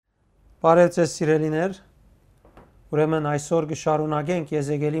Բարև ձեզ սիրելիներ, ուրեմն այսօր կշարունակենք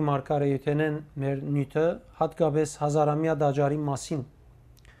Եզեկիելի մարգարեութենեն մեր նյութը հատկապես հազարամյա դաջարի մասին։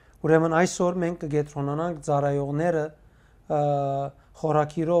 Ուրեմն այսօր մենք կգետրոնանանք ծառայողները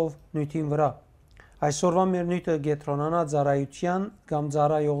խորակիրով նյութին վրա։ Այսօրվա մեր նյութը գետրոնանա ծառայության կամ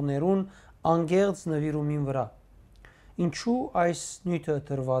ծառայողներուն անգեղծ նվիրումին վրա։ Ինչու այս նյութը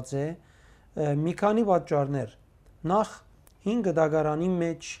դրված է մի քանի պատճառներ։ Նախ 5 դագարանի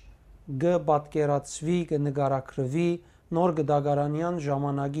մեջ գպատկերացվի, կնկարագրվի նոր գդագարանյան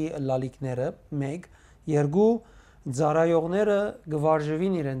ժամանակի լալիքները 1, 2 ծառայողները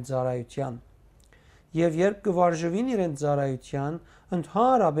գվարժվին իրենց ծառայության եւ երբ գվարժվին իրենց ծառայության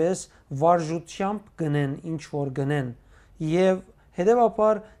ընդհանրապես վարժությամբ գնեն ինչ որ գնեն եւ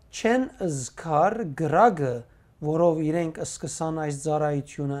հետեւաբար չեն զգար գրագը որով իրենք սկսան այս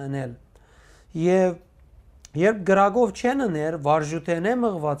ծառայությունը անել եւ երբ գրագով չեն աներ վարժութենե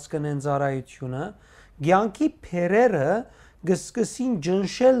մղված կնեն ծառայությունը ցանկի փերերը գսկսին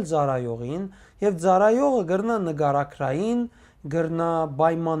ջնշել ծառայողին եւ ծառայողը գրնա նկարագրային գրնա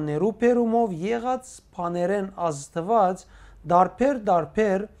պայմաններու բերումով եղած բաներեն ազդված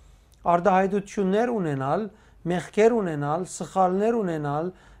դարբեր արդահայտություններ ունենալ մեղքեր ունենալ սխալներ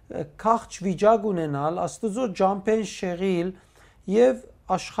ունենալ քաղճ վիճակ ունենալ աստծո ջամփեն շեղիլ եւ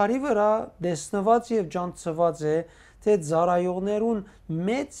աշխարհի վրա դեսնված եւ ջանցված է թե ծառայողներուն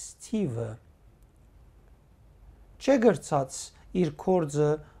մեծ թիվը չգրծած իր կորձը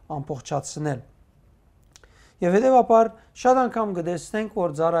ամբողջացնել եւ հետեւաբար շատ անգամ կտեսնենք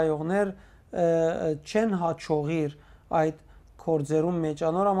որ ծառայողներ չեն հաջողիր այդ կորձերուն մեջ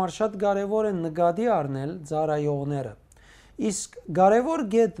անորոշ շատ կարեւոր է նկատի առնել ծառայողները իսկ կարեւոր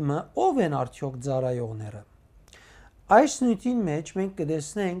գետը ով են արդյոք ծառայողները Այս նյութին մեջ մենք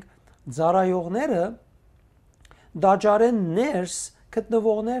կտեսնենք ծառայողները դաջարեն ներս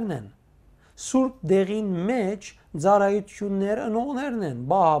գտնվողներն են սուրբ դեղին մեջ ծառայություններ ընողներն են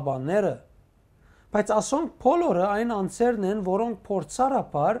բահաբանները բայց ասոնք բոլորը այն անձերն են որոնք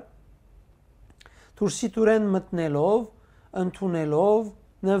փորձարապար դուրսիտուրեն մտնելով ընդունելով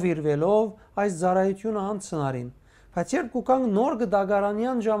նվիրվելով այս ծառայությունը անցնարին բայց երբ կուքան նոր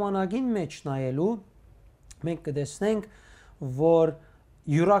գդագարանյան ժամանակին մեջ նայելու մենք կտեսնենք, որ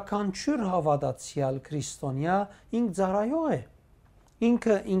յուրաքանչյուր հավատացյալ քրիստոնյա ինք ծառայող է։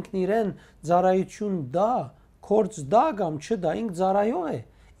 Ինքը ինքնիրեն ծառայություն դա, կորձ դա կամ չդա, ինք ծառայող է։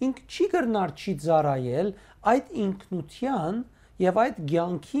 Ինք չի կրնար չի ծառայել այդ ինքնության եւ այդ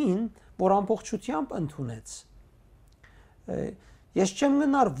ցանկին, որ ամբողջությամբ ընդունեց։ Ես չեմ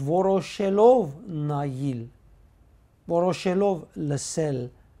գնար որոշելով նայել, որոշելով լսել,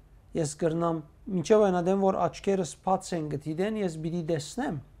 ես կրնամ Մինչև այն ադեմ, որ աչքերս բաց են գտիդեն, ես պիտի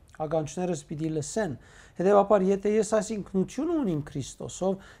տեսնեմ, ականջներս պիտի լսեն։ Հետևաբար, եթե ես այս ինքնությունը ունիմ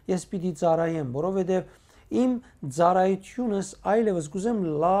Քրիստոսով, ես պիտի ծառայեմ, որովհետև իմ ծառայությունս այլևս կուզեմ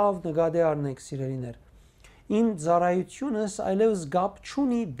լավ նկատի առնեք սիրելիներ։ Իմ ծառայությունս այլևս գապ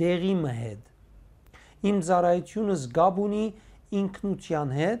չունի դեղի հետ։ Իմ ծառայությունս գապ ունի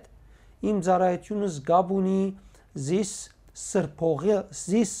ինքնության հետ, իմ ծառայությունս գապ ունի զիս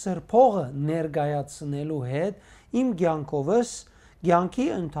սրբողը ներկայացնելու հետ իմ կյանքի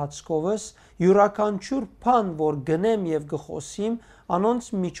ընթացքովս յուրաքանչյուր բան որ գնեմ եւ գխոսիմ անոնց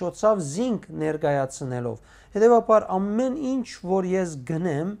միջոցով զինք ներկայացնելով հետեւաբար ամեն ինչ որ ես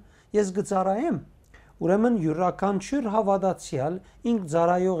գնեմ ես կծառայեմ ուրեմն յուրաքանչյուր հավատացյալ ինք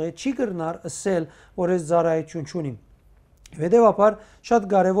ծառայող է չի կրնար ասել որ ես ծառայություն չունիմ հետեւաբար շատ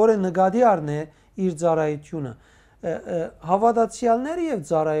կարեւոր է նկատի առնել իր ծառայությունը հավատացյալները եւ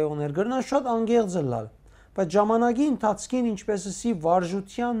ծառայողներ գրնան շատ անգեղծ լալ բայց ժամանակի ընթացքին ինչպես ասի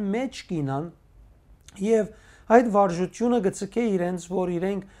վարժության մեջ կինան եւ այդ վարժությունը գծկե իրենց որ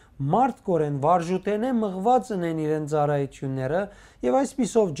իրենք մարդ կորեն վարժութենե մղված են իրենց ծառայությունները եւ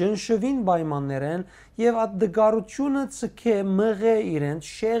այսպիսով ջնշվին պայմաններեն եւ այդ դգարությունը ցկե մղե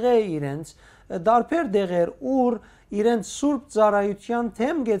իրենց շեղե իրենց դարբեր դեղեր ուր իրենց սուրբ ծառայության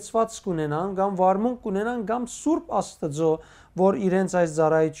թեմ գեցված կունենան կամ վարմունք կունենան կամ սուրբ աստծո որ իրենց այս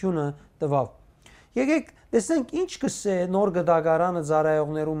ծառայությունը տվավ եկեք տեսնենք ինչ կսե նոր գդագարանը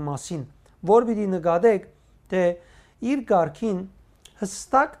ծառայողներուն մասին որ պիտի նկատեք թե իր ղարքին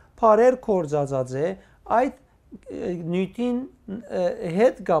հստակ բարեր կորցածած է այդ նյութին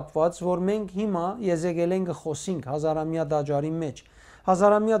հետ կապված որ մենք հիմա Եզեկիել ենք խոսենք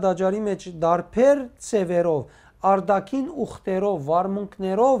հազարամյա դաջարի մեջ դարբեր ծևերով արդակին ուխտերով,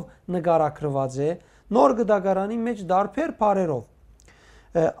 վարմունքներով նկարագրված է նոր գդագարանի մեջ դարբեր բարերով։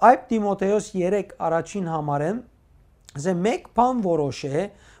 Այդ Տիմոթեոս 3 առաջին համարեն, զե մեկ բան որոշ է,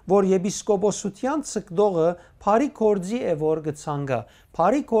 որ եպիսկոպոսության ցկդողը բարի կորձի է որ գցանգա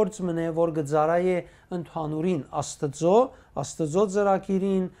բարի կորձ մնե որ գծարայե ընդհանուրին աստծո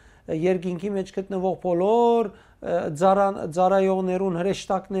ծրագիրին երկինքի մեջ գտնվող բոլոր ծարայողներուն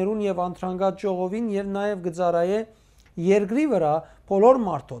հրեշտակներուն եւ անթրանգած ժողովին եւ նաեւ գծարայե երկրի վրա բոլոր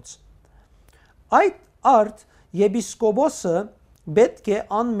մարդոց այդ արդ եպիսկոպոսը պետք է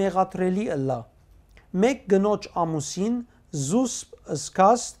անմեղատրելի ըլլա մեկ գնոջ ամուսին զուսպ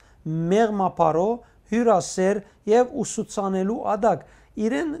զգաստ մեղմապարո հյուրասեր եւ ուսուցանելու ադակ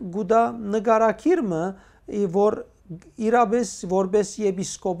իրեն գուդա նկարակիրմը որ իրաբես որբես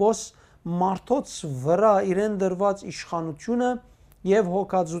եպիսկոպոս մարդոց վրա իրեն դրված իշխանությունը եւ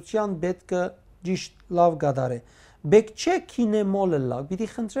հոգածության պետքը ճիշտ լավ գադարե բեք չէ կինեմոլլա պիտի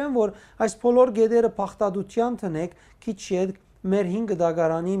խնդրեմ որ այս բոլոր գեդերը փախտադության տնեք քիչ եդ մեր 5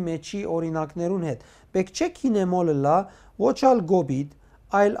 դագարանի մեջի օրինակներուն հետ բեք չէ կինեմոլլա ոչ ալ գոբիդ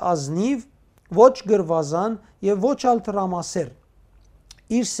այլ ազնիվ ոչ գրվազան եւ ոչ ալ տրամասեր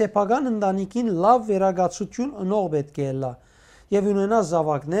իր սեփական ընտանիքին լավ վերագացություն ընող պետք է լա եւ ունենա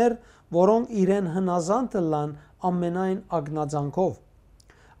զավակներ որոնք իրեն հնազանդ լան ամենայն ագնաձանքով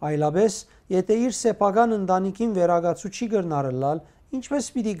այլապես եթե իր սեփական ընտանիքին վերագացուցի գրնարելալ ինչպես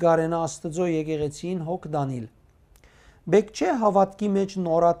պիտի գարենա աստծո եկեղեցին հոգ դանիլ բեք չէ հավատքի մեջ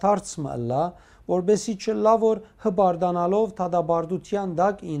նորաթարց մըլա որբեսի չլա որ հբարդանալով թադաբարդության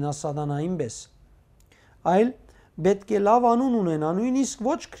դակ ինա սատանային պես այլ պետք է լավ անուն ունենա նույնիսկ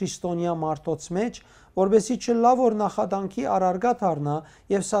ոչ քրիստոնյա մարդոց մեջ որբեսի չլա որ նախադանքի արարգա դառնա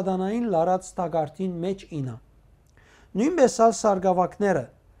եւ սատանային լարած տագարտին մեջ ինա նույնպես ալ սարգավակները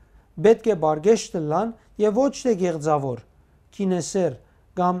պետք է բարգեշտ լան եւ ոչ թե գեղձավոր քինեսեր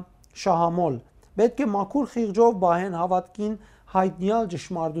կամ շահամոլ պետք է մաքուր խիղճով բահեն հավատքին հայտնյալ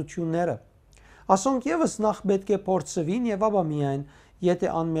ճշմարտությունները ասոնք եւս նախ պետք է փորձվին եւ ապա միայն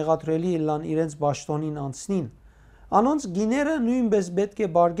եթե անմեղատրելի լան իրենց ճաշտոնին անցնին անոնց գիները նույնպես պետք է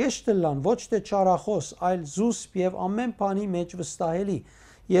բարգեշտ լան ոչ թե չարախոս այլ զուսպ եւ ամեն բանի մեջ վստահելի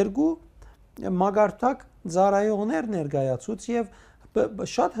երկու մագարտակ ծարայողներ ներկայացուց եւ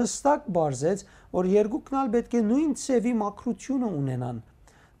շատ հստակ բարձեց որ երկուքն ալ պետք է նույն ծևի մաքրությունը ունենան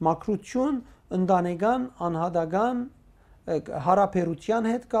մաքրություն ընտանեկան անհատական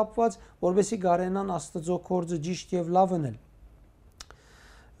հարաբերության հետ կապված որովհետեւ գարենան աստծո կորձը ճիշտ եւ լավ անել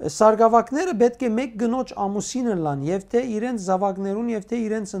սարգավակները պետք է մեկ գնոջ ամուսինը լան եւ թե իրենց զավակներուն եւ թե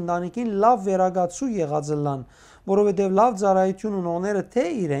իրենց ընտանիքին լավ վերագացու եղած լան որովհետեւ լավ ծառայություն ունողները թե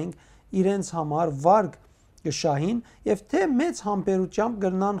իրենց համար վարգ գշահին եւ թե մեծ համբերությամբ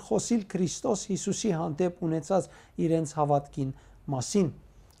գրնան խոսիլ Քրիստոս Հիսուսի հանդեպ ունեցած իրենց հավատքին մասին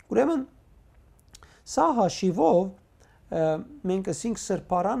ուրեմն սա հաշիվով մենք ասենք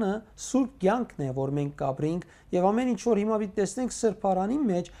սրբարանը սուրբ կյանքն է որ մենք կապրենք եւ ամեն ինչ որ հիմա պիտի տեսնենք սրբարանի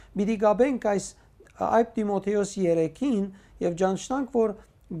մեջ պիտի գաբենք այս այբ Տիմոթեոս 3-ին եւ ճանչնանք որ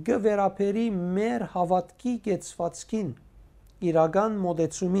գվերապերի մեր հավատքի կեցվածքին իրական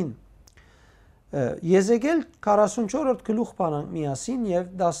մոդեցումին Եզեկել 44-րդ գլուխ բանանք միասին եւ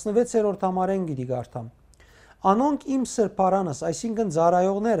 16-րդ համարեն գիտի գարտամ անոնք իմ սրբարանս այսինքն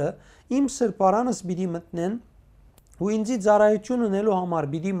ծառայողները իմ սրբարանս պիտի մտնեն ու ինձի ծառայություն ունելու համար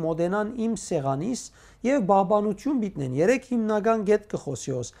պիտի մոդենան իմ սեղանիս եւ բահբանություն պիտնեն երեք հիմնական գետ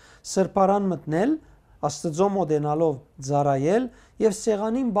կխոսիոս սրբարան մտնել աստծո մոդենալով ծառայել եւ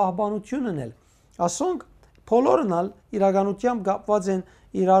սեղանին բահբանություն ունել ասոնք բոլորն ալ իրականությամբ կապված են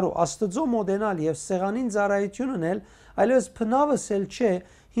իրարու աստծո մոդենալ եւ սեղանին ծառայություն ունել այլևս փնավս էլ չէ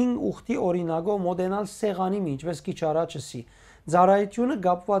 5 ուխտի օրինակով մոդենալ սեղանի ինչպես քիչ առաջսի ծառայությունը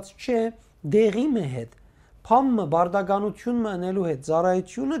կապված չէ դեղի հետ Փամը բարդականությունը անելու հետ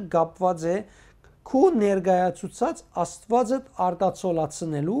ծառայությունը կապված է քու ներկայացուցած Աստվածը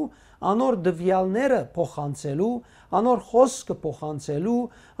արտացոլացնելու, անոր դվյալները փոխանցելու, անոր խոսքը փոխանցելու,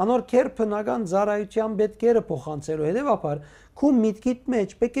 անոր քերբնական ծառայության պետքերը փոխանցելու հետևաբար քու միտքիդ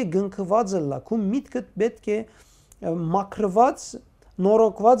մեջ պետք է գնքված լա, քու միտքդ պետք է մաքրված,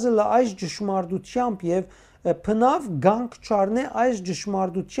 նորոգված լա այս ճշմարտությամբ եւ փնավ գանք չառնե այս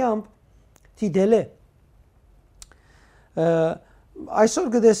ճշմարտությամբ դիդելե Այսօր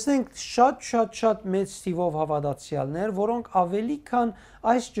կտեսնենք շատ մեծ թիվով հավատացյալներ, որոնք ավելի քան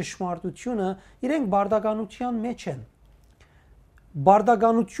այս ճշմարտությունը իրենք բարդականության մեջ են։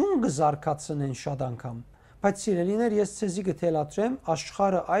 Բարդականություն կզարգացնեն շատ անգամ, բայց սիրելիներ, ես ցեզի կթելադրեմ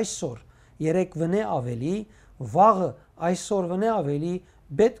աշխարհը այսօր երեք վնե ավելի, վաղը այսօր վնե ավելի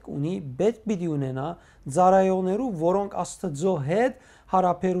պետք ունի, պետք պիտի ունենա ծառայողներու, որոնք Աստծո հետ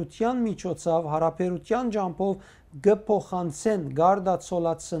հարաբերության միջոցով, հարաբերության ջամփով գփոխանցեն,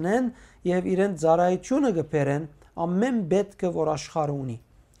 գարդացոլացնեն եւ իրեն ծառայությունը կբերեն ամեն պետքը որ աշխարհը ունի։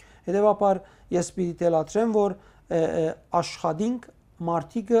 Հետևաբար ես պիտի թելադրեմ, որ աշխատինք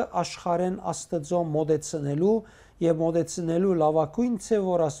մարդիկը աշխարհեն Աստծո մոդեցնելու եւ մոդեցնելու լավագույն ցե,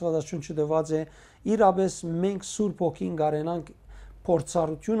 որ Աստվածաշունչը տված է, իրապես մենք Սուրբ Հոգին գարենանք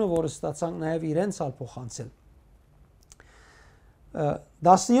փորձառությունը, որը ստացանք նաեւ իրենց ալ փոխանցել։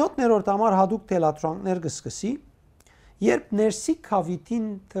 17-րդ համար հadoop թելատրանքներ կսկսի, երբ ներսի քավիթին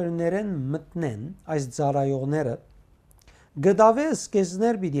թրներեն մտնեն այս ծառայողները, գդավե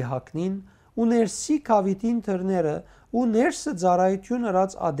սկեզներ պիտի հակնին ու ներսի քավիթին թրները ու ներսը ծառայություն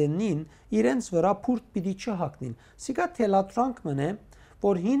ըրած ադենին իրենց վրա փուրդ պիտի չհակնին։ Սիկա թելատրանք մնե,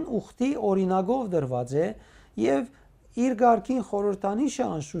 որ հին ուխտի օրինագով դրված է եւ իր գարկին խորհրդանիշը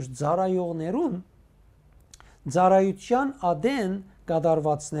անշուշտ ծառայողներուն ծառայության ադեն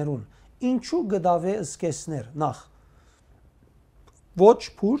գդարվածներուն ինչու գդավե սկեսներ նախ ոչ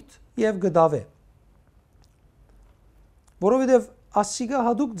փուրդ եւ գդավե որովհետեւ ասիգա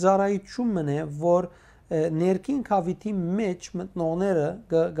հadoop ծառայություն մնե որ ներքին քավիթի մեջ մտնողները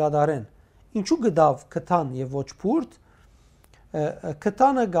գդարեն ինչու գդավ կտան եւ ոչ փուրդ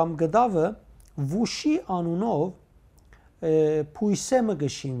կտանը կամ գդավը վուշի անունով փույսեմը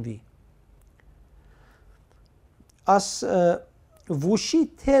գշինվի as վուշի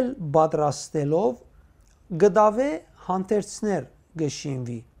թել բադրաստելով գդավե հանդերձներ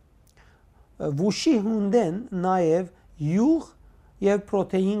գշինվի վուշի հունդեն նաև յուղ եւ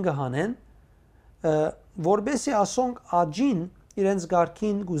պրոտեին գհանեն որբեսի ասոնք աջին իրենց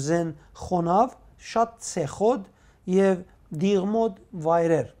գարկին գուզեն խոնավ շատ ցեխոդ եւ դիղմոդ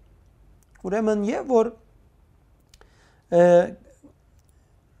վայրեր ուրեմն եւ որ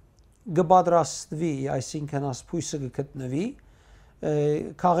գբադրաստվի այսինքն աս փույսը գտնվի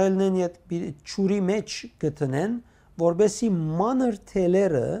քաղելնեն իդ ճուրի մեջ գտնեն որբեսի մանր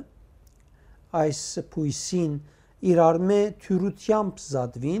թելերը այս փույսին իրարմե թյուրությամբ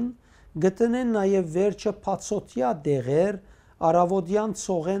զադվին գտնեն նաև վերջը փածոտյա դեղեր արավոդյան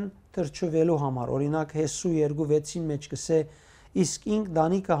ցողեն տրճվելու համար օրինակ Հեսու 2:6-ին մեջ կսե իսկ ինք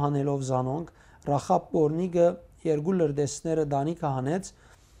դանիկը հանելով զանոնք Ռախաբ օրնիգը երկու լրդեսները դանիկը հանեց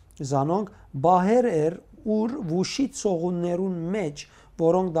զանոնք բահեր էր ուր վուշի ցողուններուն մեջ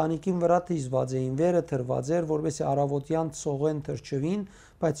որոնք դանիկին վրա թիզված էին վերը թրված էր որովհետեւ արավոտյան ցողեն տրճվին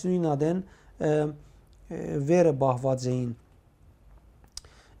բայց նույն ադեն վերը բահված էին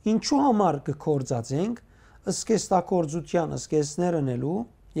ինչու համար կկործածենք սկեստակորձության սկեսներ անելու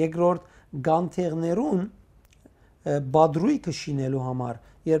երկրորդ գանթեղներուն բադրույքը շինելու համար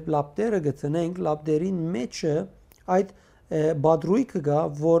երբ լապտերը գտնենք լապտերին մեջը այդ բադրույքը գա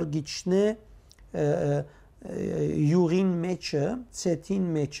որ գիչնե յուղին մեջը ցետին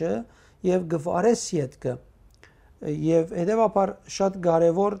մեջը եւ գվարես յետքը եւ հետեւաբար շատ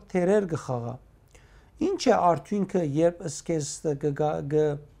կարեւոր թերեր գխաղա ինչ է արդյունքը երբ սկեստը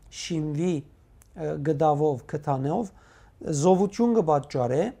գշինվի գդավով կտանով զովություն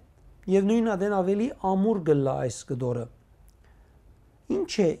կպատճառե եւ նույն ադեն ավելի ամուր գլա այս գդորը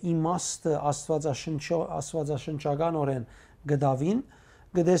ինչ է իմաստը աստվածաշնչական օրեն գդավին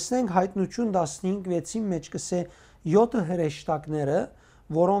գտեսնենք հայտնություն 15:6-ի մեջ կսե 7 հրեշտակները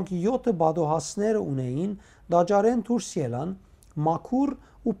որոնք 7 բադոհասները ունեին դաջարեն դուրս ելան մաքուր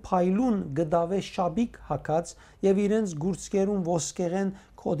ու փայլուն գդավե շաբիկ հակած եւ իրենց գուրցկերուն ոսկեղեն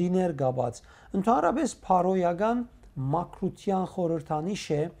կոդիներ գաբած ընդհանրապես փարոյական մակրության խորհրդանիշ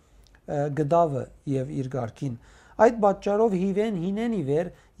է գդավը եւ իր գարկին այդ պատճառով հիվեն հինեն իվեր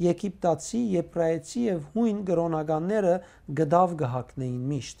եգիպտացի եբրայեցի եւ հույն գրոնականները գդավ գահակնեին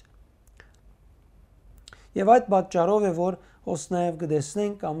միշտ եւ այդ պատճառով է որ հոսնայև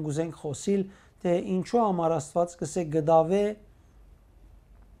գտեսնենք կամ գուզենք խոսիլ թե ինչու համար Աստված կսե գդավե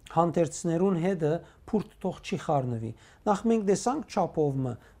հանդերձներուն հետը փուրդ թող չի խառնվի նախ մենք տեսանք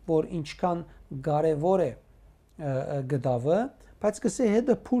չափովը որ ինչքան կարեւոր է գդավը բայց կսե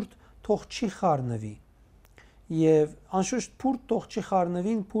հետը փուրդ թող չի խառնվի եւ անշուշտ փուրդ թող չի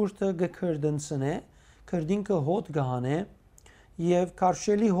խառնվին փուրդը գքրդնցնե քրդինքը հոտ գահանե եւ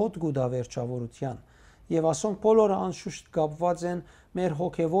կարշելի հոտ գուտա վերջավորության եւ ասոնք բոլորը անշուշտ կապված են մեր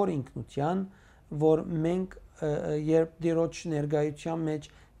հոգեվոր ինքնության որ մենք երբ դիրոջ ներկայության մեջ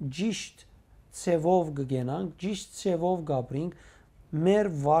ճիշտ ցևով գգենանք ճիշտ ցևով գաբրինք մեր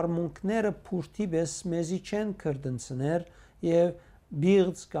վարմունքները փուրդի պես մեզի չեն քրդնցներ եւ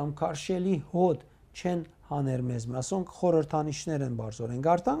բիղծ կամ կարշելի հոտ չեն հաներ մեզ ասոնք խորհրդանիշներ են բարձորեն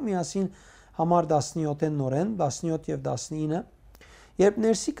գարտանք միասին համար 17-ն նորեն 17 եւ 19 երբ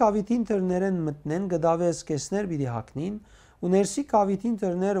ներսի կավիթին թրներեն մտնեն գդավե սկեսներ պիտի հակնին ու ներսի կավիթին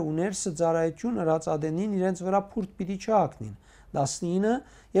թրները ու ներսը ծառայություն ըրած ադենին իրենց վրա փուրդ պիտի չհակնին 19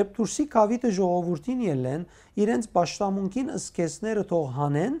 երբ Դուրսի Քավիթը ժողովրդին ելեն իրենց պաշտամունքին ըսկեսները թող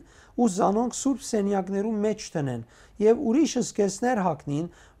հանեն ու զանոնք սուրբ սենյակներու մեջ տնեն եւ ուրիշ ըսկեսներ հագնին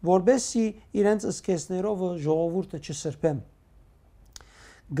որբեսի իրենց ըսկեսներով ժողովուրդը չսրբեն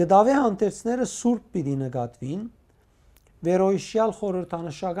գդավե հանդերձները սուրբ պիտի նկատվին վերոյշյալ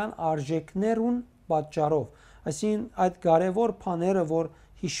խորհրդանշական արժեքներուն պատճառով այսինքն այդ կարևոր բաները որ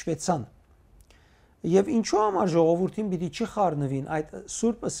հիշվեցան եւ ինչու համար ժողովրդին պիտի չխառնվին այդ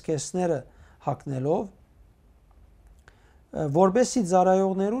սուրբ ըսկեսները հագնելով որբեսի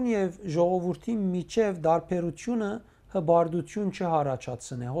ծառայողներուն եւ ժողովրդի միջև դարբերությունը հբարդություն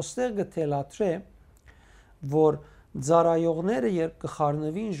չհարաճացնե հոստեղ գտելատրե որ ծառայողները երբ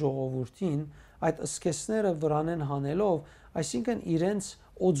կխառնվին ժողովրդին այդ ըսկեսները վրանեն հանելով այսինքն իրենց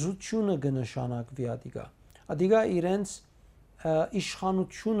օծությունը կնշանակվի ադիգա իրենց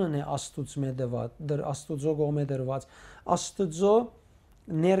իշխանությունն է աստուծո կողմէ դրված աստուծո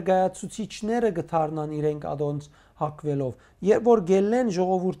ներկայացուցիչները կդառնան իրենք ադոնց հակվելով երբ որ գելեն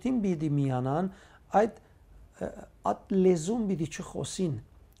ժողովրդին պիտի միանան այդ լեզուն պիտի չխոսին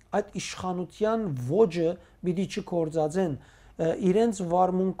այդ իշխանության ոճը պիտի չկործածեն իրենց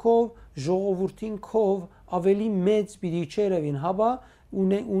վարմունքով ժողովրդին քով ավելի մեծ պիտի չերևին հաբա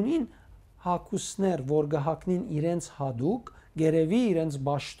ունին հակուսներ որ գահակնին իրենց հադուկ գերեվի իրենց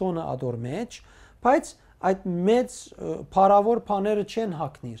ճաշտոնը ադոր մեջ բայց այդ մեծ փարավոր բաները չեն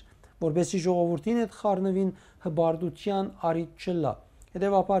հակնիր որբեսի ժողովրդին հետ խառնվին հբարդության արիթ չլա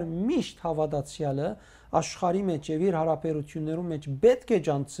հետևաբար միշտ հավատացյալը աշխարհի մեջ եւ իր հարաբերություններում մեջ պետք է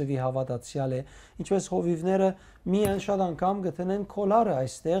ջանցվի հավատացյալ է ինչպես հովիվները միայն շատ անգամ գտնեն քոլարը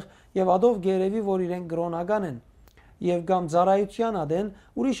այստեղ եւ ադով գերեվի որ իրեն գրոնական են եւ կամ ծառայության ադեն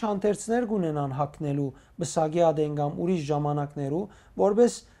ուրիշ հանդերձներ կունենան հակնելու բսագի ադեն կամ ուրիշ ժամանակներու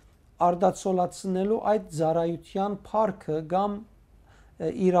որբես արդացոլացնելու այդ ծառայության փառքը կամ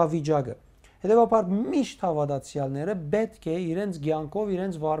իրավիճակը հետևաբար միշտ հավատացյալները պետք է իրենց ցանկով,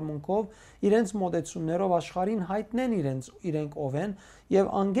 իրենց վարմունքով, իրենց մոդեցումներով աշխարհին հայտնեն իրենք ով են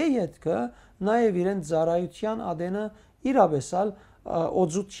եւ անգե յետքը նաեւ իրենց ծառայության ադենը իրաբեսալ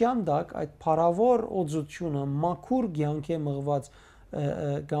օծության դակ այդ փարավոր օծությունը մաքուր ցանկե մղված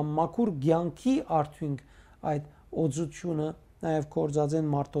կամ մաքուր ցանկի արդյունք այդ օծությունը նաեւ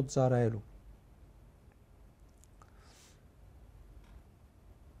կորզածեն մարդոց ծառայելու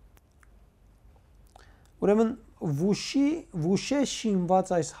Ուրեմն վուշե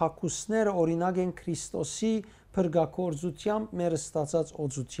շինված այս հակուսները օրինակ են Քրիստոսի փրկագործությամբ մեր ստացած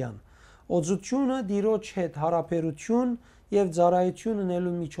օծության օծությունը դիրոջ հետ հարաբերություն եւ ծառայություն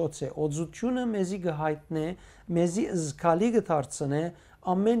ունելու միջոց է օծությունը մեզի գհայտնե մեզի զգալի կդարձնե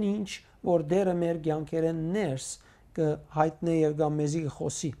ամեն ինչ որ դերը մեր կյանքերեն ներս կհայտնե եւ գամ մեզի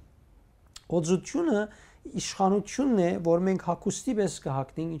խոսի օծությունը իշխանությունն է որ մենք հակուստի պես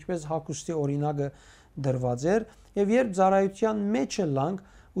կհակնենք ինչպես հակուստի օրինակը դրված էր եւ երբ ծառայության մեջ լանք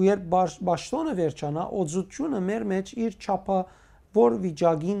ու երբ ճաշտոնը վերջանա օծությունը մեր մեջ իր չափա որ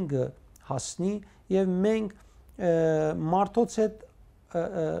վիճակին հասնի եւ մենք մարդոց հետ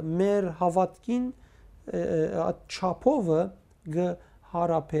մեր հավատքին չափովը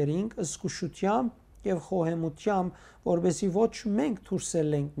հարաբերենք զգուշությամբ եւ խոհեմությամբ որովհետեւ ոչ մենք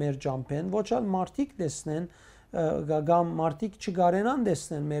դուրսել ենք մեր ջամփեն ոչ այլ մարդիկ տեսնեն կամ մարդիկ չգարենան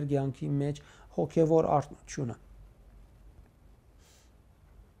տեսնեն մեր կյանքի մեջ հոգևոր արտնությունը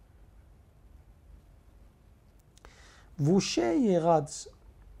Վուշե եղած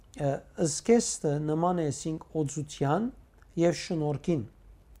ըսկեստը նման է ասինք օծության եւ շնորհքին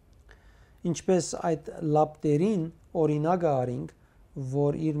ինչպես այդ լապտերին օրինակը արինք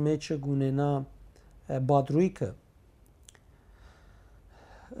որ իր մեջը գունենա բադրույկը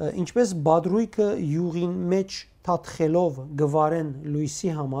ինչպես բադրույկը յուղին մեջ թաթխելով գվարեն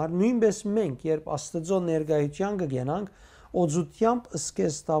լույսի համար նույնպես մենք երբ աստծո ներկայության կգենանք օծությամբ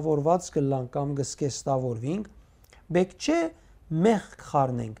ըսկեստավորված կլանք կամ կսկեստավորվենք բեք չէ մեղք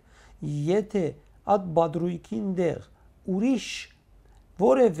խառնենք եթե այդ բադրույքին դեղ ուրիշ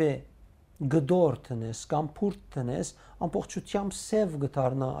որևէ գդոր տնես կամ փուրդ տնես ամբողջությամբ սև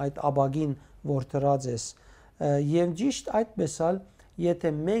գտարնա այդ աբագին որ դրած ես եւ ճիշտ այդպեսալ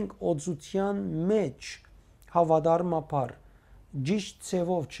եթե մենք օծության մեջ հավատարմապար ճիշտ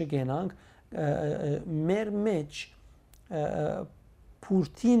ցևով չգենանք մեր մեջ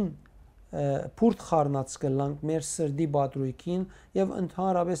փուրդին փուրդ խառնած կլանք մեր սրդի բադրույքին եւ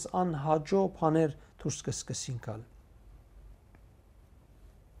ընդհանրապես անհաջո բաներ դուրս կսկսին գալ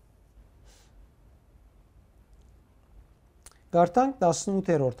Գարտանք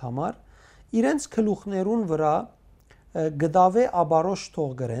 18-րդ համար իրենց գլուխներուն վրա գդավե աբարոշ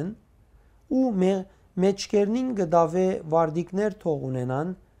թող գրեն ու մեջքերնին գդավե վարդիկներ թող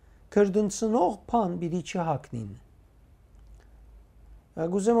ունենան, քրդունցնող փան պիտի չհակնին։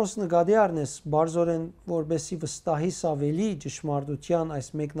 Գուզեմոս նկատի առնես բարձորեն որբեսի վստահիս ավելի ճշմարտության այս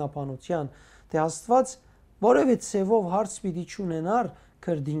մեկնաբանության, թե Աստված որևէ ցևով հարց պիտի չունենար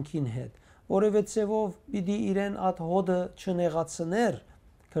քրդինքին հետ, որևէ ցևով պիտի իրեն այդ հոդը չնեղացներ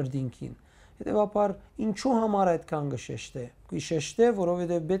քրդինքին։ Հետևաբար ինչու համար այդքան գշեշտե։ Գշեշտե,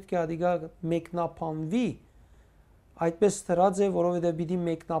 որովհետև պետք է ադիգա մեկնաբանվի, այդպես թրած է, որովհետև պիտի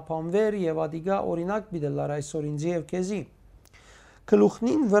մեկնաբանվեր եւ ադիգա օրինակ պիտի լար այսօր ինձ եւ քեզի։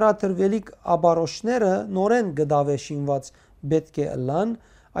 Գլուխնին վրա տրվելիք աբարոշները նորեն գդավեշինված պետք է ըլլան,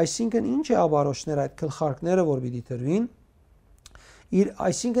 այսինքն ինչ է աբարոշներ այդ գլխարկները, որ պիտի տրվին,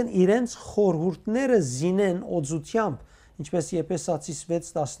 այսինքն իրենց խորհուրդները զինեն օծությամբ, ինչպես Եփեսացիս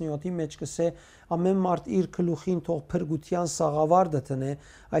 6:17-ի մեջ կսե ամեն մարդ իր գլուխին թող փրկության սաղավարտը տնե,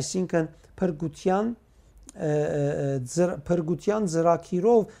 այսինքն փրկության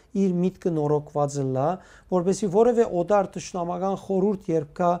ծրագիրով իր միտքը նորոգված լա, որովհետեւ որևէ օդար ճշնամական խորհուրդ երբ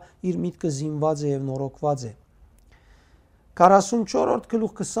կա իր միտքը զինված է եւ նորոգված է։ 44-րդ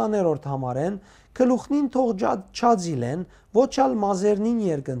գլուխ 20-րդ համարեն գլուխնին թող չածիլեն, ոչ ալ մազերնին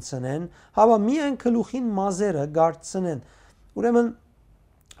երկնցնեն, հավա միայն գլուխին մազերը գարցնեն։ Ուրեմն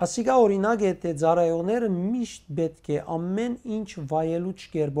ասիգա օրինակ է թե ծառայողները միշտ պետք է ամեն ինչ վայելուչ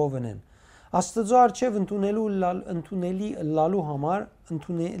կերպով ունեն։ Աստծո արչև ընդունելի լալու համար,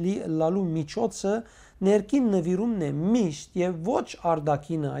 ընդունելի լալու միջոցը ներքին նվիրումն է միշտ եւ ոչ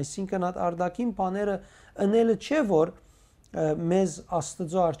արդակինը, այսինքն այդ արդակին բաները ընելը չէ որ մեզ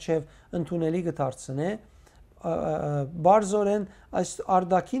Աստծո արչև ընդունելի կդարձնե, բարձորեն այս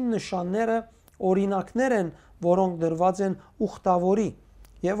արդակին նշանները օրինակներ են, որոնք դրված են ուխտավորի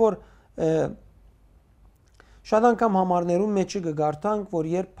եւ որ շատ անգամ համարներում մեջը կգարտանք, որ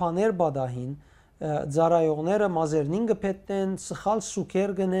երբ բաներ բադահին, ծառայողները մազերնին կփետնեն, սխալ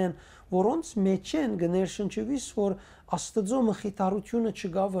սուքեր գնեն, որոնց մեջ են կներշնչվիս, որ Աստծո մխիթարությունը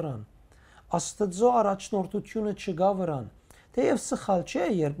չգա վրան, Աստծո առաջնորդությունը չգա վրան, թեև սխալ չէ,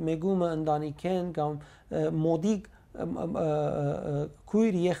 երբ մեգումը ընտանիքեն կամ մոդիկ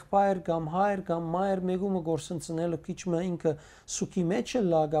քույր եղբայր կամ հայր կամ մայր մեգումը գործընծնելը քիչը ինքը սուքի մեջ է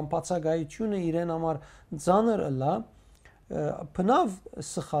լա կամ բացակայությունը իրեն համար ծանր լա, բնավ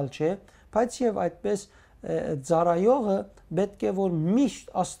սխալ չէ, բայց եւ այդպես ծառայողը պետք է որ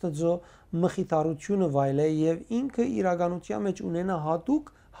միշտ Աստծո մխիթարությունը վայելե եւ ինքը իրականության մեջ ունենա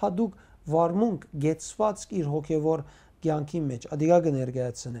հատուկ վարմունք գեցված իր հոգեվոր կյանքի մեջ, ադիգա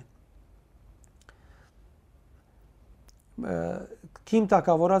կներկայացնե։ Քիմ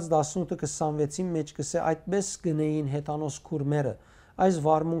տակավորած 18:26-ի մեջ կսե այդպես գնեին հետանոս քուրմերը, այս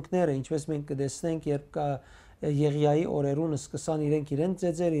վարմունքները, ինչպես մենք կտեսնենք, երբ Եղիայի օրերուն սկսան իրենց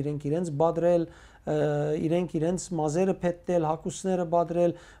ծեծեր, իրենց բադրել, իրենց մազերը փետտել, հակուսները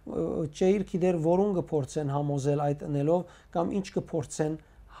բադրել, չէիր գիտեր որուն կփորձեն համոզել այդ ընելով կամ ինչ կփորձեն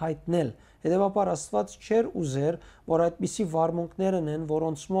հայտնել։ Հետևաբար Աստված չէր ուզեր, որ այդպիսի վարմունքներն են,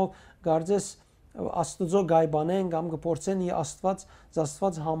 որոնցմով գարձես Աստծո գայբանեն կամ կփորձեն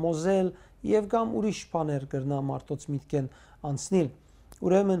Աստված համոզել եւ կամ ուրիշ բաներ կրնա մարդոց միտքեն անցնել։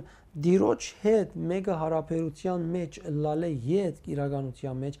 Ուրեմն դիրոջ հետ մեկը հարաբերության մեջ լալե յետ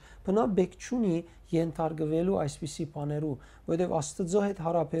իրականության մեջ բնավ բեք չունի ենթարկվելու այսպիսի բաներու, որովհետեւ Աստծո հետ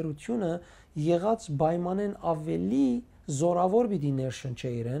հարաբերությունը եղած պայմանեն ավելի զորավոր պիտի ներշնչե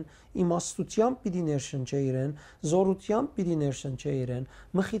իրեն, իմաստությամբ պիտի ներշնչե իրեն, զորությամբ պիտի ներշնչե իրեն,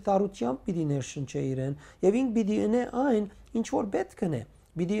 մխիթարությամբ պիտի ներշնչե իրեն, եւ ինք պիտի ունե այն, ինչ որ պետք է,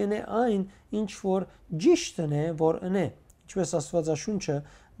 պիտի ունե այն, ինչ որ ճիշտ է, որ ունե, ինչպես Աստվածաշունչը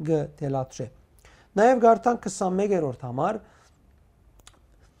գտելատրե։ Նաեւ գարտանք 21-րդ համար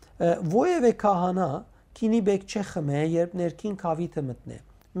ովևէ քահանա քինի բեք չէ խմե, երբ ներքին քավիթը մտնե։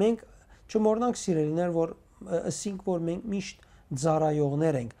 Մենք չմոռնանք սիրելիներ, որ ասինք որ մենք միշտ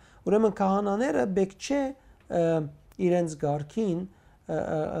ծառայողներ ենք։ Ուրեմն քահանաները բեք չէ իրենց գարքին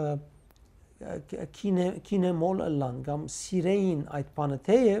քինեմոլ լան կամ սիրեին այդ բանը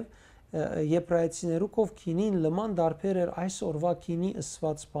թեև եբրայեցիներուկով քինին լման դարբեր էր այս օրվա քինի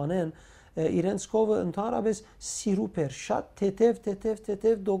ըսված բանեն իրենց կովը ընդհանրապես սիրուփ էր շատ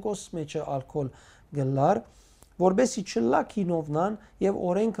թեթև դոգոս մեջը ալկոհոլ գլար որբեսի չլա քինովնան եւ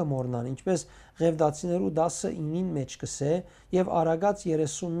օրենքը մորնան ինչպես ղևդացիներու 10:9-ին մեջ կսե եւ Արագած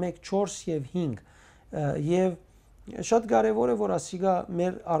 31:4 եւ 5 եւ շատ կարեւոր է որ ասիգա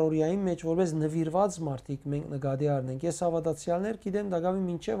մեր առօրյայի մեջ որպես նվիրված մարդիկ մենք նկատի առնենք ես հավատացյալներ գիտեմ դակավի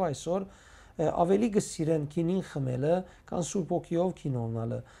մինչեւ այսօր ավելի գսիրեն քինին խմելը քան սուրբ ոգիով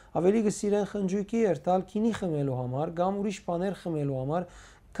քինոնալը ավելի գսիրեն խնջույքի երթալ քինի խմելու համար կամ ուրիշ բաներ խմելու համար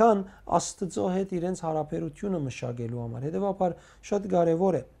քան Աստծո հետ իրենց հարաբերությունը մշակելու համար։ Հետևաբար շատ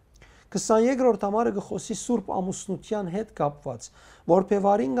կարևոր է 22-րդ համարը գխոսի Սուրբ ամուսնության հետ կապված,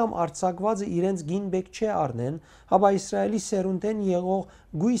 որբևարին կամ արձակվածը իրենց գին բեք չէ առնեն, հապա Իսրայելի սերունդեն եղող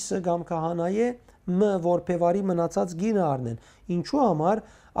գույսը կամ քահանայե որբևարի մնացած գինը առնեն։ Ինչու համար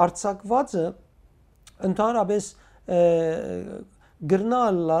արձակվածը ընդհանրապես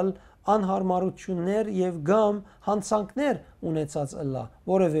գրնալալ անհարմարություններ եւ գամ հանցանքներ ունեցած ըլլա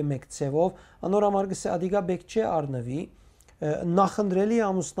որևէ մեկ ցևով անորամար գսե ադիգա բեք չէ առնվի նախնդրելի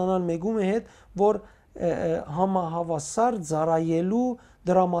ամուսնանալ մեգումի հետ որ համահավասար ծառայելու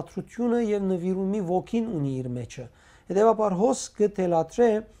դրամատրությունը եւ նվիրումի ոգին ունի իր մեջը հետեւաբար հոս կթելատրե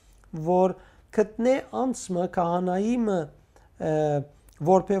որ կտնե անցմը քահանայի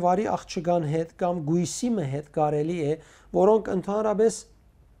որբևարի աղջկան հետ կամ գույսի հետ կարելի է որոնք ընդհանրապես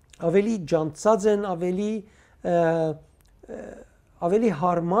ավելի ջանցած են ավելի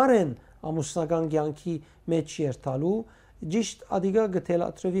հարմար են ամուսնական կյանքի մեջ երթալու ճիշտ ադիգա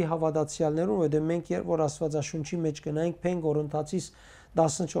գտելատրվի հավատացյալներուն որտեղ մենք որ Աստվածաշունչի մեջ գնանք Փեն Կորինթացիս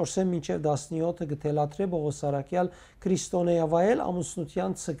 14-ը մինչև 17-ը գտելատրե Պողոս Արաքյալ քրիստոնեավայել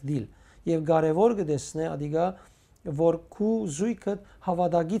ամուսնության ցկդիլ եւ կարեւոր կդեսնե ադիգա որ քու զույգը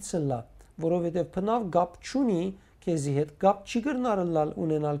հավատագիցը լա որովհետեւ բնավ գապ չունի քեզի հետ գապ չի գրնարալ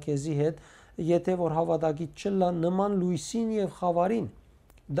ունենալ քեզի հետ եթե որ հավատագիծ չլա նման լույսին եւ խավարին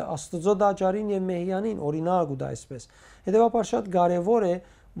դա Աստծո դաջարին եւ մեհյանին օրինակ ու դա այսպես հետեւաբար շատ կարեւոր է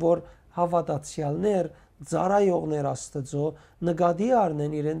որ հավատացյալներ ծառայողներ Աստծո նկատի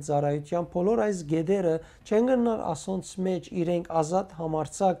առնեն իրենց ծառայության բոլոր այս գեդերը չեն գնար ասոնց մեջ իրենք ազատ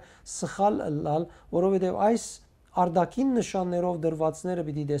համարցակ սխալ լալ որովհետեւ այս արդակին նշաններով դրվածները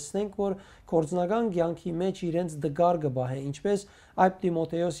պիտի տեսնենք որ կորձնական կյանքի մեջ իրենց դգար կբահե ինչպես այբ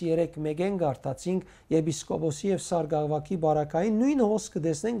Տիմոթեոս 3:1-ին գարտացինք եպիսկոպոսի եւ Սարգսակի բարակային նույն հոսքը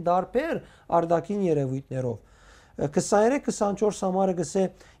տեսնենք դարբեր արդակին երևույթներով 23-24 համարը գսե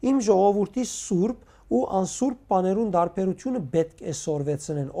իմ ժողովրդի սուրբ ու անսուրբ բաներուն դարբերությունը պետք է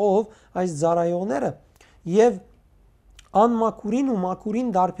սորվեցնեն ով այս ծառայողները եւ անմաքուրին ու մաքուրին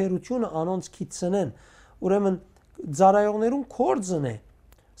դարբերությունը անոնց քիծնեն ուրեմն ծառայողներուն կորձն է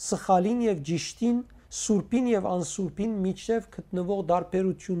սխալին եւ ճիշտին սուրբին եւ անսուրբին միջև գտնվող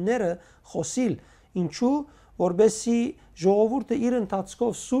դարբերությունները խոսիլ ինչու որբեսի ժողովուրդը իր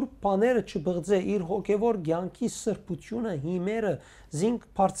ընթացքով սուրբ բաները չբղձե իր հոգեվոր կյանքի սրբությունը հիմերը զինք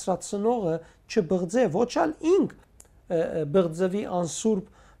բարձրացնողը չբղձե ոչալ ինք բղձվի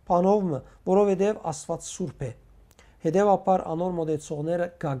անսուրբ բանով որովհետեւ Աստված սուրբ է հետեւաբար անոր մոդեցողները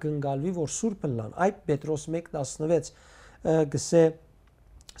կգնգալվի որ սուրբ լան այդ Պետրոս 1:16 գսե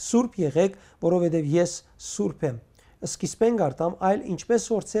սուրբ եղեք որովհետեւ ես սուրբ եմ սկիզբեն գարտամ այլ ինչպես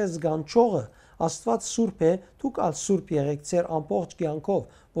որ ցեր զգանչողը Աստված սուրբ է դուք ալ սուրբ եղեք ցեր ամբողջ կյանքով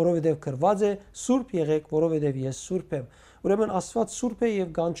որովհետեւ գրված է սուրբ եղեք որովհետեւ ես սուրբ եմ ուրեմն Աստված սուրբ է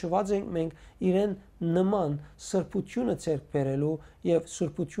եւ գանչված ենք մենք իրեն նման սրբությունը ցերկ բերելու եւ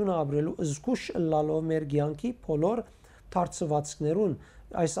սուրբությունը ապրելու զգուշ լալով մեր կյանքի բոլոր դարձվածքներուն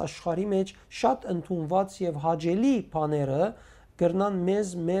այս աշխարհի մեջ շատ ընդունված եւ հաճելի բաները գրնան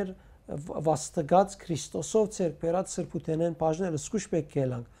մեզ մեր վաստակած Քրիստոսով ցերկ բերած սրբութենեն բաժները զգուշ պետք է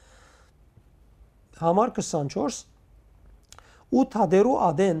լանք Համար 24 ու թադերու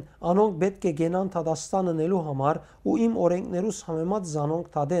ադեն անոնք պետք է գենան թադաստան ընելու համար ու իմ օրենքներուս համեմատ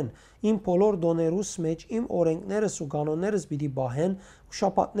զանոնք թադեն իմ բոլոր դոներուս մեջ իմ օրենքներս ու կանոններս պիտի բահեն ու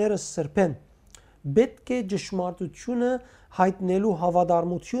շաբաթներս սրբեն պետք է ճշմարտությունը հայտնելու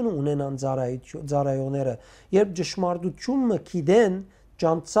հավատարմությունը ունենան ծառայողները երբ ճշմարտությունը գիտեն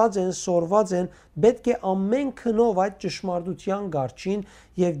ջանցած են սորված են պետք է ամեն քնով այդ ճշմարտության գարչին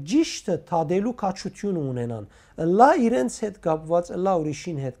եւ ճիշտը թադելու քաչությունը ունենան լա իրենց հետ կապված լա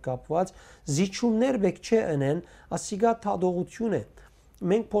ուրիշին հետ կապված զիջումներ պետք չէ ընեն ասիգա թադողություն է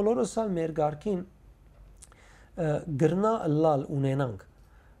մենք բոլորս ալ մեր գարքին գրնա լալ ունենանք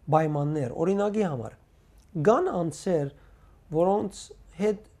պայմաններ օրինակի համար կան անձեր որոնց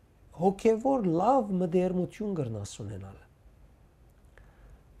հետ հոգեվոր լավ մդերմություն գրնաս ունենալ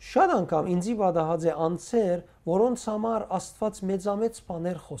Շատ անգամ ինձի պատահած է անձեր, որոնց համար Աստված մեծամեծ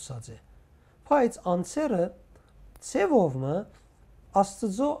բաներ խոսած է։ Բայց անձերը ցևովը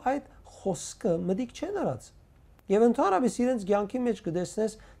Աստծո այդ խոսքը մտիկ չեն արած։ Եվ ընդհանրապես իրենց կյանքի մեջ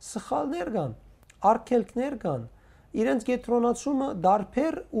կտեսնես սխալներ կան, արգելքներ կան, իրենց կետրոնացումը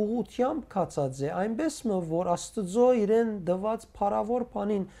դարբեր ուղությամբ կացած է, այնպես որ Աստծո իրեն դված փառավոր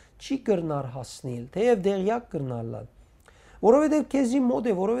բանին չի կրնար հասնել, թեև դեղյակ կրնալ Որովհետև քեզի մոտ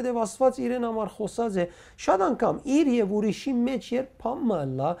է, որովհետև Աստված իրեն համար խոսած է, շատ անգամ իր եւ ուրիշի մեջ երբ փամը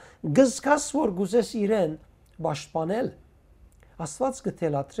լա, գզկաս որ գուզես իրեն պաշտպանել։ Աստված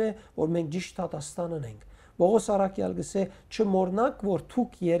կթելադրե, որ մենք ճիշտ հատաստան ունենք։ Պողոս առաքյալ գսե չմոռնաք, որ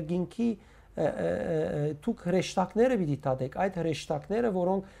թուք երկինքի թուք հրեշտակները պիտի տադեք, այդ հրեշտակները,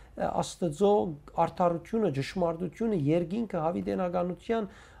 որոնք Աստծո արդարությունը, ճշմարտությունը, երկինքը,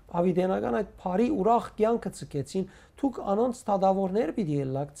 հավիտենական այդ բարի ուրախ կյանքը ցկեցին, թուք անոնց թադավորներ պիտի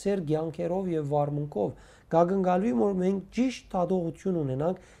ելաք ձեր կյանքերով եւ վարմունքով, գագնգալվի որ մենք ճիշտ թադողություն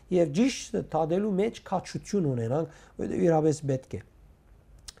ունենանք եւ ճիշտ թադելու մեջ քաչություն ունենանք, որովհետեւ իրապես պետք է։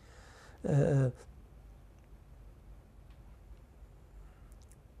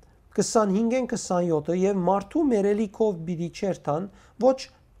 25-ին 27-ը եւ մարդու մերելիքով պիտի չերթան, ոչ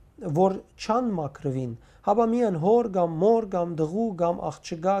որ չան մակրվին, հապա միայն հոր կամ մոր կամ դղու կամ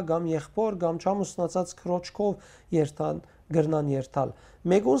աղջկա կամ եղբոր կամ չամուսնացած քրոջքով երթան գրնան երթալ։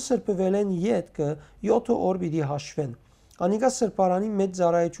 Մեկուն սրբվել են յետքը 7 օր պիտի հաշվեն։ Անիկա սրբարանի մեծ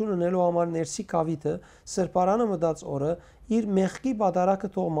ծառայություն ունելու համար ներսի կավիթը սրբարանը մտած օրը իր մեղքի բադարակը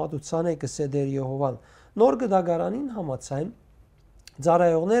թող մատուցան է գսե դեր Եհովան։ Նոր գդագարանին համաձայն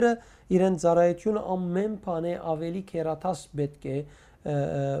ծառայողները իրեն ծառայությունը ամեն բանը ավելի քերաթաս պետք է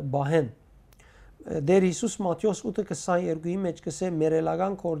բահեն։ Դեր Հիսուս Մատթեոս 8:22-ի մեջ կսե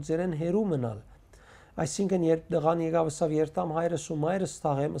մերելական կորձերեն հերու մնալ։ Այսինքն երբ դղան եկավ ասավ երտամ հայրս ու մայրս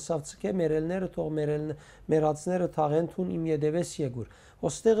թաղեմ, ասավ ցկե մերելները թող մերածները թաղեն թուն իմ յետևես եկուր։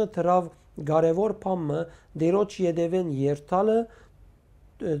 Ոստեղը դրավ կարևոր բամը դերոջ յետևեն երթալը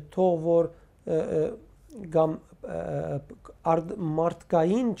թող որ կամ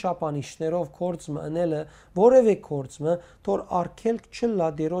մարդկային չափանիշներով կորցմը ընելը որևէ կորցմը թոր արկելք չլա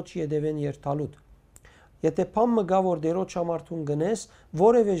դերոջ յետևեն երթալուտ։ Եթե փամը գա որ դերոջ համարթուն գնես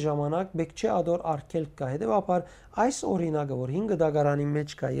որևէ ժամանակ բեք չէ ադոր արկելք կա։ Հետևաբար այս օրինակը որ 5 դագարանի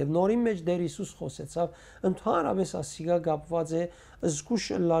մեջ կա եւ նորի մեջ Դեր Հիսուս խոսեցավ ընդհանրապես ասիգա գապված է զգուշ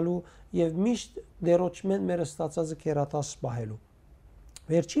լալու եւ միշտ դերոջ մեր ստացածը կերատաս պահելու։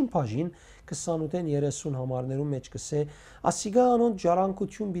 Վերջին բաժին 28-ին 30 համարներում մեջ կսե ասիգա անոնց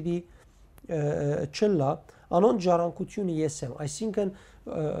ժառանգություն պիտի չլա, անոնց ժառանգությունը ես եմ, այսինքն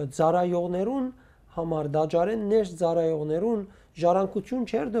ծառայողներուն համար դաջարեն ներս ծառայողներուն ժառանգություն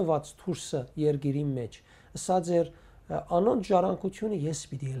չեր դված դուրսը երգիրի մեջ, ասած էր անոնց ժառանգությունը ես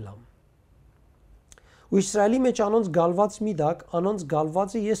պիտի լամ։ Ու Իսրայելի մեջ անոնց գալված միդակ, անոնց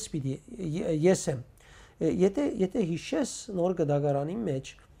գալվածը ես եմ։ Եթե հիշես նոր գդագարանի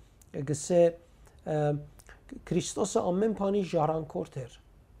մեջ գսե Քրիստոսը ամեն բանի ժառանգորդ էր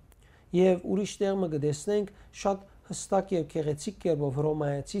եւ ուրիշ տեղը կտեսնենք շատ հստակ եւ գեղեցիկ կերպով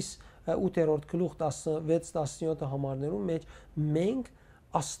Հռոմայացիս 8-րդ գլուխ 16-17 համարներում մեջ մենք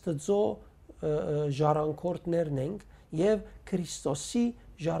Աստծո ժառանգորդներն ենք եւ Քրիստոսի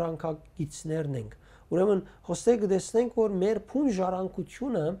ժառանգագիցներն ենք։ Ուրեմն հոստեղ կտեսնենք որ մեր փուն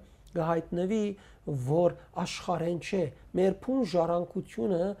ժառանգությունը կհայտնվի որ աշխարհեն չէ, մեր փուն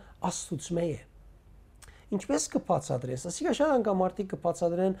ժառանգությունը Աստծո է։ Ինչպես կբացատրես, ասիկա շատ անգամարտիկ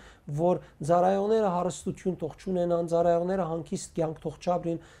կբացատրեն, որ ծառայողները հարստություն թող չունենան, ծառայողները հանգիստ կյանք թող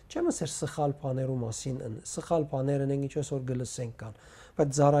չապրին, չեմ ասեր սխալ բաներու մասին, սխալ բաներ են ինչպես որ գլսենք կան,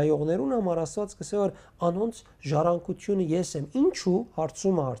 բայց ծառայողներուն համար Աստված կսե որ անոնց ժառանգությունը ես եմ, ինչու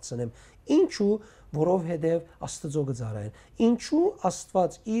հարցումը հարցնեմ, ինչու որովհետև Աստծո կծառայեն, ինչու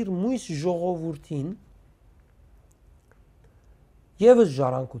Աստված իր մույս ժողովուրդին Եվս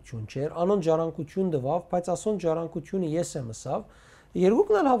ժառանգություն չէր, անոնց ժառանգություն դվավ, բայց ասոն ժառանգությունը ես եմ ասավ,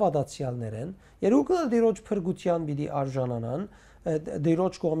 երկուքն էլ հավատացյալներ են, երկուքն էլ դիրոջ փրկության պիտի արժանանան,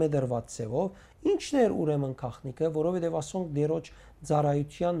 դիրոջ կողմե դրված ձևով, ինչն էր ուրեմն քաղնիկը, որովհետև ասոնք դիրոջ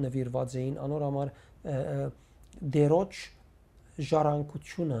ծառայության նվիրված էին, անոր համար դիրոջ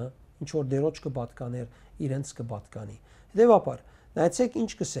ժառանգությունը, ինչ որ դիրոջ կպատկաներ, իրենց կպատկանի։ Հետևաբար, նայեցեք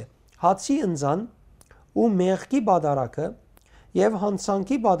ինչ կսե, հացի ընձան ու մեղքի բադարակը Եվ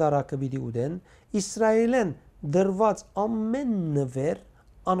հանցանքի բադարակը պիտի ուդեն, Իսրայելեն դրված ամեն նվեր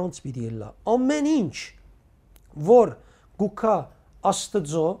անոնց պիտի լա, ամեն ինչ, որ գուքա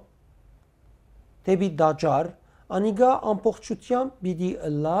Աստծո դեպի դաջար, անիգա ամբողջությամբ պիտի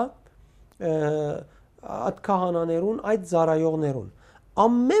լա այդ քահանաներուն, այդ ծառայողներուն,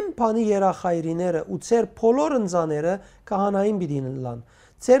 ամեն բանի երախայրիները ու ծեր բոլոր ընձաները քահանային պիտի լան,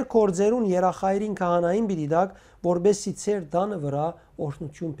 ծեր կորձերուն երախայրին քահանային պիտի դակ, որբեսի ծեր դանը վրա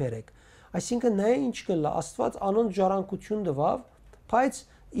օրհնություն բերեք։ Այսինքն նա ինչ կլա, Աստված անոնց ժառանգություն տվավ, բայց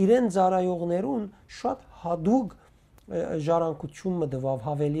իրեն ծառայողներուն շատ հադուկ ժառանգություն մտավ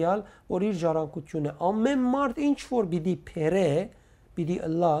հավելյալ, որ իր ժառանգությունը ամեն մարդ ինչ որ պիտի բերե, պիտի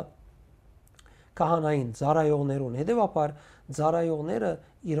լա քահանային ծառայողներուն։ Հետևաբար ծառայողները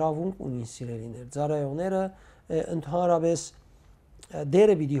իրավունք ունին սիրելիներ, ծառայողները ընդհանրապես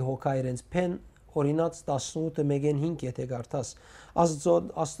դերը պիտի հոգա իրենց փեն օրինաց 18-ը 1-5 եթե գարտաս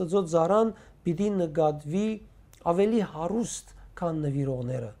Աստծո ծառան պիտի նկատվի ավելի հարուստ քան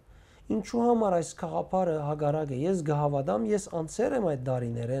նվիրողները ինչու համար այս խաղապարը հագարակ է ես գհավատամ ես անցեր եմ այդ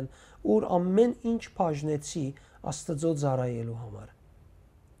դարիներեն ուր ամեն ինչ բաժնեցի Աստծո ծառայելու համար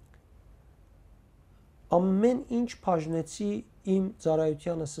ամեն ինչ բաժնեցի իմ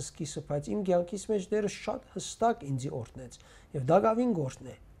ծառայությանը սկիզբը բայց իմ կյանքիս մեջ դերը շատ հստակ ինձ օրհնեց եւ դա գավին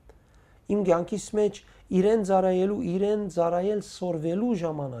գործն է իմ կյանքիս մեջ իրեն ծառայել սորվելու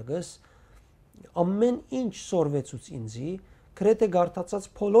ժամանակս ամեն ինչ սորվեցուց ինձի գրեթե գարտացած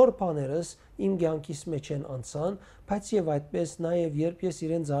բոլոր բաներս իմ կյանքիս մեջ են անցան բայց եւ այդպես նաեւ երբ ես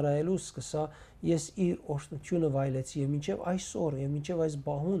իրեն ծառայելու սկսա ես իր օրհնությունը վայելեցի եւ մինչեւ այսօր եւ մինչեւ այս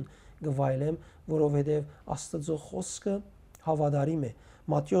բահուն գվայելեմ որովհետեւ Աստծո խոսքը հավատարիմ է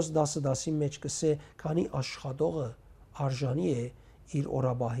Մատթեոս 10:10-ի մեջ կսե քանի աշխատողը արժանի է իր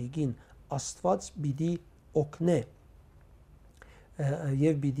օրաբահիկին Աստված պիտի օգնե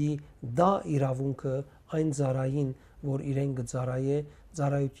եւ պիտի դա իրավունքը այն ծառային որ իրեն կծառայե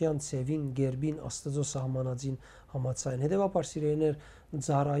ծառայության ցևին գերբին Աստծո սահմանածին համաձայն հետեւաբար սիրելիներ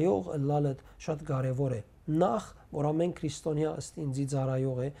ծառայող լալը շատ կարեւոր է նախ որ ամեն քրիստոնյա ըստ ինձի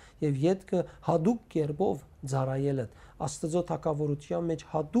ծառայող է եւ յետքը հadoop կերպով ծառայելը Աստծո թակավորության մեջ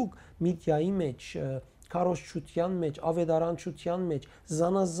հadoop միդիայի մեջ քարոզչության մեջ ավետարանչության մեջ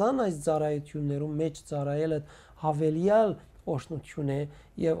զանազան այս ծառայություններում մեջ ծառայելը հավելյալ օրհնություն է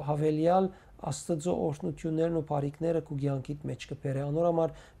եւ հավելյալ Աստծո օրհնություններն ու բարիքները քու կյանքիդ մեջ կբերե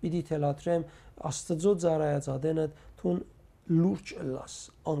անորոմար պիտի թելադրեմ Աստծո ծառայած ադենը թուն լուրջ ըլլաս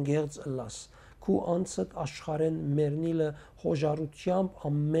անգերց ըլլաս քու անցդ աշխարհեն մեռնիլը հոժարությամբ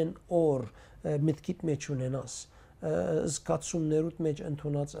ամեն օր մտքիդ մեջ ունենաս զգացումներուդ մեջ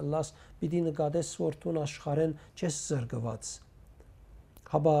ընդունած ըլլաս պիտի նկատես որ թուն աշխարհեն չես զրկված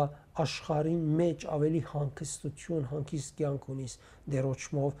հաբա աշխարհի մեջ ավելի հանգստություն հանգիստ կյանք ունիս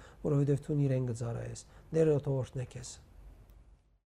դերոճմով որովհետև թուն իրեն գծարայես դերը թողորտնեք ես